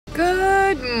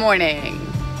Good morning.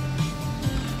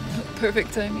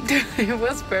 Perfect timing. It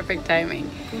was perfect timing.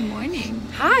 Good morning.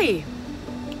 Hi.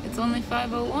 It's only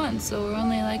 5:01, so we're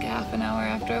only like half an hour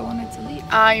after I wanted to leave.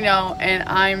 I know, and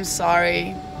I'm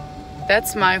sorry.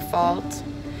 That's my fault.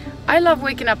 I love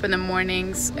waking up in the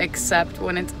mornings, except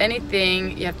when it's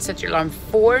anything you have to set your alarm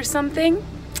for something.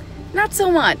 Not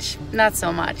so much. Not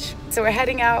so much. So we're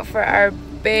heading out for our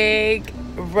big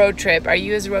road trip, our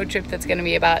US road trip that's going to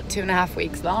be about 2.5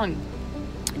 weeks long.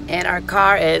 And our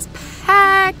car is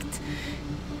packed.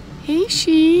 Hey,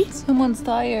 Someone's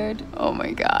tired. Oh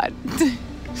my God.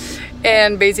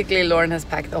 And basically Lauren has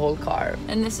packed the whole car.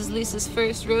 And this is Lisa's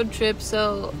first road trip,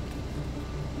 so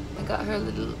I got her a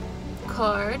little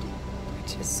card.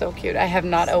 Which is so cute. I have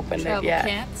not opened it yet.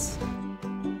 Cats.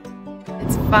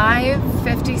 It's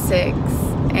 5:56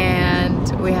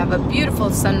 and we have a beautiful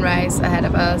sunrise ahead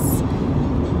of us.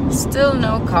 Still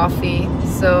no coffee,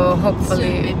 so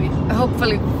hopefully,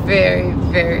 hopefully very,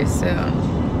 very soon.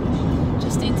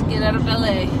 Just need to get out of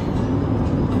LA.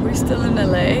 Are we still in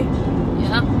LA?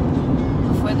 Yeah.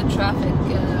 Before the traffic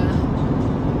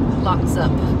locks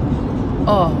up.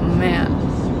 Oh man.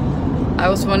 I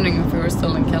was wondering if we were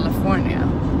still in California.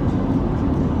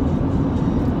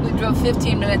 We drove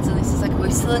 15 minutes and Lisa's like, are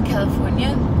we still in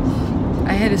California?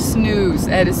 I had a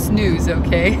snooze.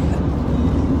 Okay?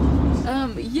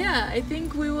 Yeah, I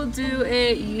think we will do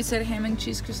you said ham and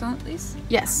cheese croissant, Lisa?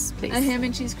 Yes, please. A ham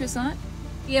and cheese croissant,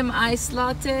 medium iced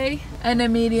latte, and a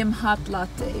medium hot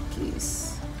latte,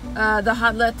 please. The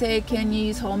hot latte, can you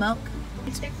use whole milk?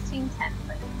 1610,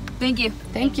 please. Thank you.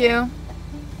 Thank you.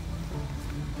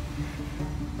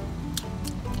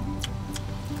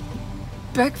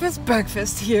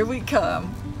 Breakfast, here we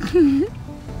come.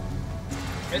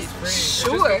 It's free.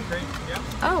 Sure. It's free. Yeah.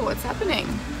 Oh, what's happening?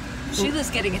 Sheila's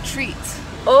getting a treat.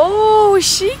 Oh,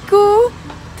 Shiku!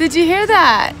 Did you hear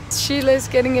that? Sheila's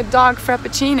getting a dog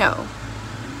frappuccino.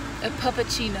 A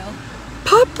puppuccino.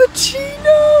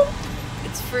 Puppuccino!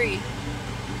 It's free.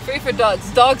 Free for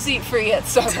dogs. Dogs eat free at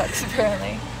Starbucks,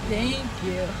 apparently. Thank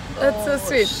you. That's so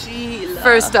sweet. Sheila.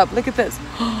 First up, look at this.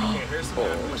 Okay, here's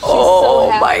some She's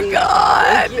Oh so my happy.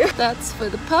 God! That's for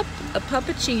the pup, a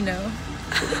puppuccino.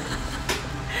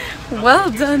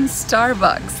 Well done,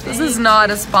 Starbucks. This is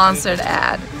not a sponsored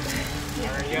ad.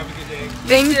 Alright, you have a good day.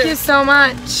 Thank you so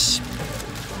much.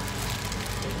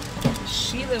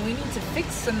 Sheila, we need to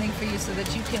fix something for you so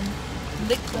that you can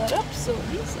lick that up so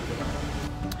easily.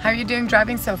 How are you doing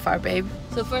driving so far, babe?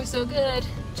 So far, so good.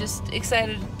 Just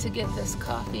excited to get this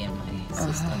coffee in my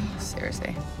system.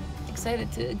 Seriously.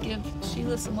 Excited to give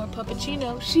Sheila some more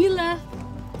puppuccino. Sheila!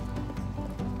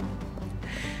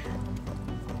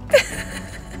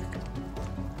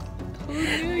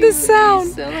 The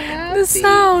sound. So happy. The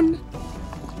sound.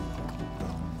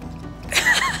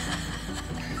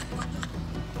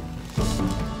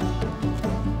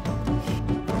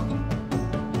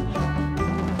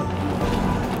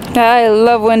 I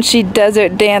love when she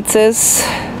desert dances.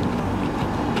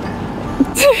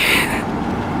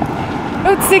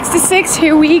 Route 66,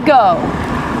 here we go.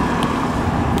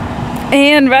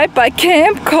 And right by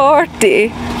Camp Carty.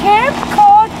 Camp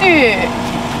Carty.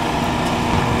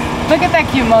 Look at that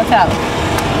cute motel.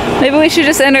 Maybe we should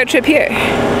just end our trip here.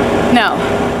 No.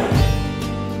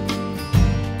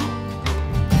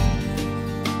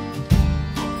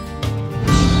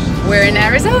 We're in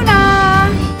Arizona.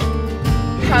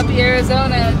 Happy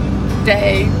Arizona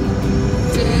Day.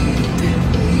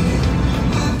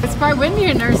 It's quite windy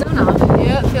in Arizona.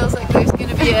 Yeah, it feels like there's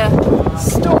gonna be a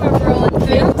storm rolling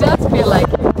through. It does feel like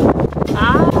it.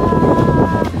 Ah.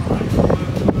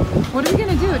 What are we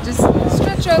gonna do? Just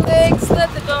Stretch our legs,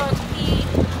 let the dog eat.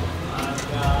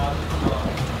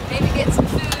 Maybe get some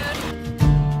food.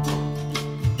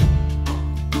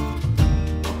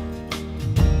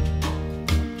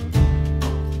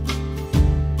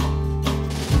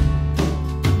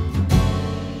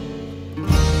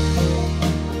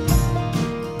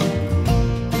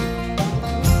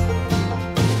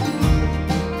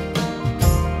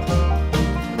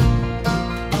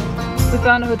 We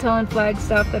found a hotel in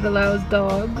Flagstaff that allows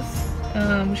dogs.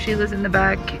 Sheila's in the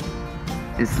back,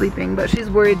 is sleeping, but she's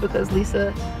worried because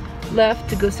Lisa left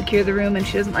to go secure the room and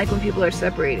she doesn't like when people are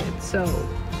separated. So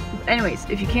anyways,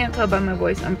 if you can't tell by my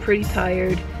voice, I'm pretty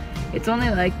tired. It's only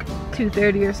like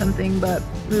 2:30 or something, but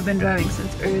we've been driving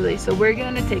since early. So we're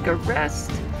gonna take a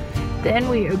rest. Then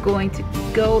we are going to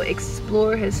go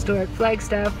explore historic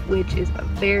Flagstaff, which is a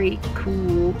very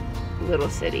cool little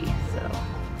city. So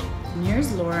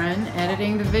here's Lauren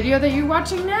editing the video that you're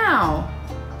watching now.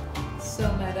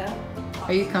 so meta.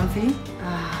 Are you comfy?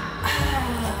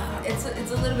 It's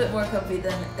it's a little bit more comfy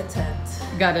than a tent.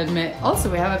 Gotta admit. Also,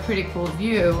 we have a pretty cool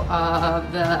view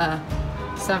of the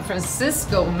San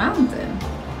Francisco mountain.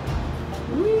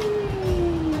 Whee!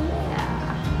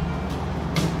 Yeah.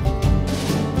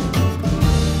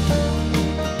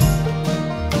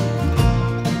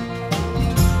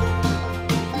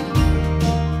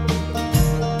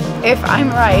 If I'm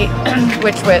right,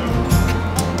 which with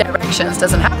directions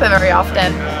doesn't happen very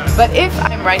often, but if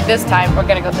I'm right this time, we're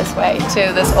gonna go this way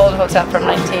to this old hotel from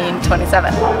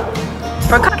 1927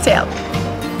 for a cocktail.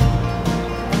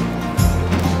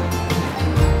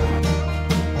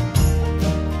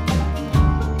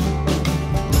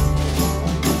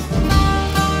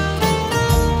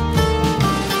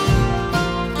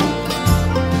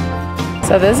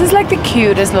 So this is like the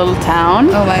cutest little town.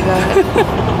 Oh my god.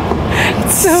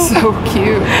 It's so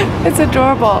cute. It's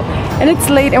adorable. And it's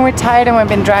late and we're tired and we've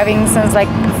been driving since like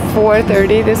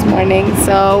 4:30 this morning.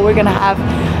 So we're gonna have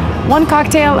one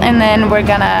cocktail and then we're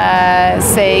gonna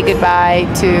say goodbye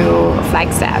to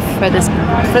Flagstaff for this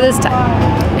time.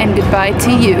 And goodbye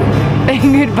to you.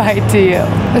 And goodbye to you.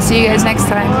 We'll see you guys next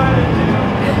time.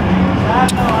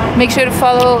 Make sure to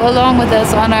follow along with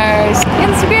us on our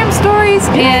Instagram stories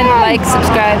and like,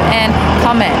 subscribe, and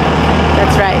comment.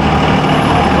 That's right.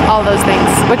 All those things.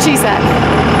 What she said.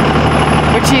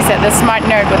 What she said. The smart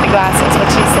nerd with the glasses. What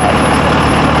she said.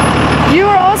 You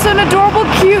are also an adorable,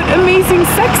 cute, amazing,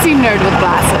 sexy nerd with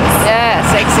glasses. Yeah,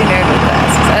 sexy nerd with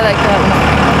glasses. I like that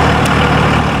one.